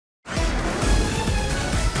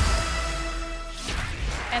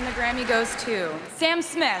And the Grammy goes to Sam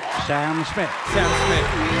Smith. Sam Smith. Sam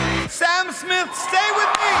Smith. Sam Smith, stay with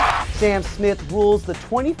me! Sam Smith rules the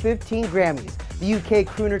 2015 Grammys. The UK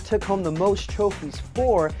crooner took home the most trophies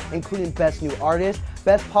for, including Best New Artist,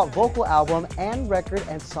 Best Pop Vocal Album, and Record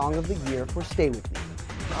and Song of the Year for Stay With Me.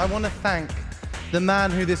 I want to thank the man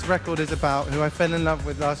who this record is about, who I fell in love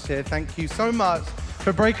with last year. Thank you so much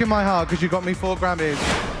for breaking my heart, because you got me 4 Grammys.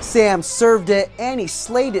 Sam served it, and he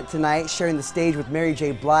slayed it tonight, sharing the stage with Mary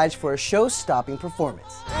J. Blige for a show-stopping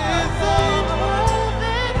performance.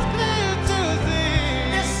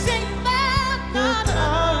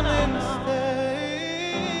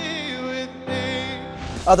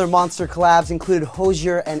 Other monster collabs included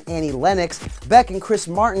Hozier and Annie Lennox, Beck and Chris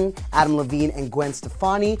Martin, Adam Levine and Gwen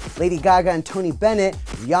Stefani, Lady Gaga and Tony Bennett,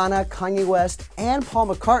 Rihanna, Kanye West, and Paul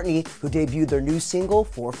McCartney, who debuted their new single,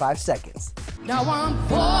 4 or 5 Seconds. Now I'm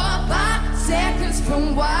 4 or 5 seconds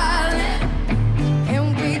from wildin',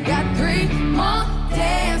 and we got 3 more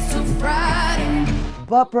days to Friday.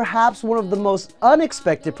 But perhaps one of the most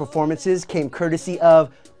unexpected performances came courtesy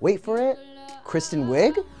of, wait for it, Kristen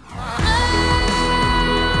Wiig?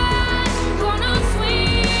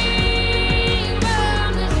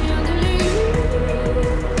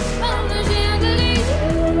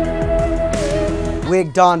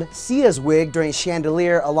 Wiig donned Sia's wig during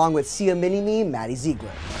Chandelier along with Sia Mini-Me, Maddie Ziegler.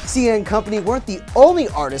 Sia and company weren't the only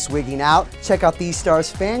artists wigging out. Check out these stars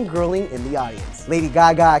fangirling in the audience. Lady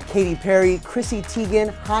Gaga, Katy Perry, Chrissy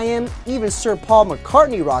Teigen, Haim, even Sir Paul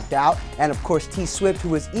McCartney rocked out, and of course T Swift, who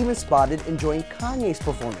was even spotted enjoying Kanye's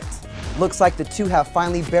performance. Looks like the two have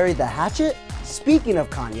finally buried the hatchet. Speaking of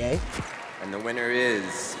Kanye, and the winner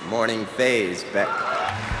is Morning Phase, Beck.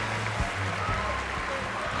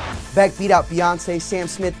 Beck beat out Beyonce, Sam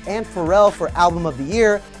Smith, and Pharrell for Album of the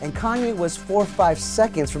Year, and Kanye was 4 or 5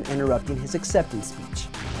 seconds from interrupting his acceptance speech.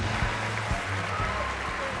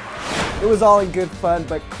 It was all in good fun,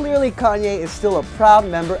 but clearly Kanye is still a proud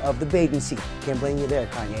member of the bathing suit. Can't blame you there,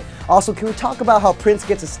 Kanye. Also, can we talk about how Prince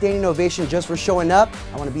gets a standing ovation just for showing up?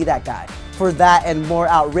 I want to be that guy. For that and more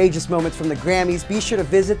outrageous moments from the Grammys, be sure to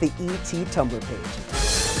visit the ET Tumblr page.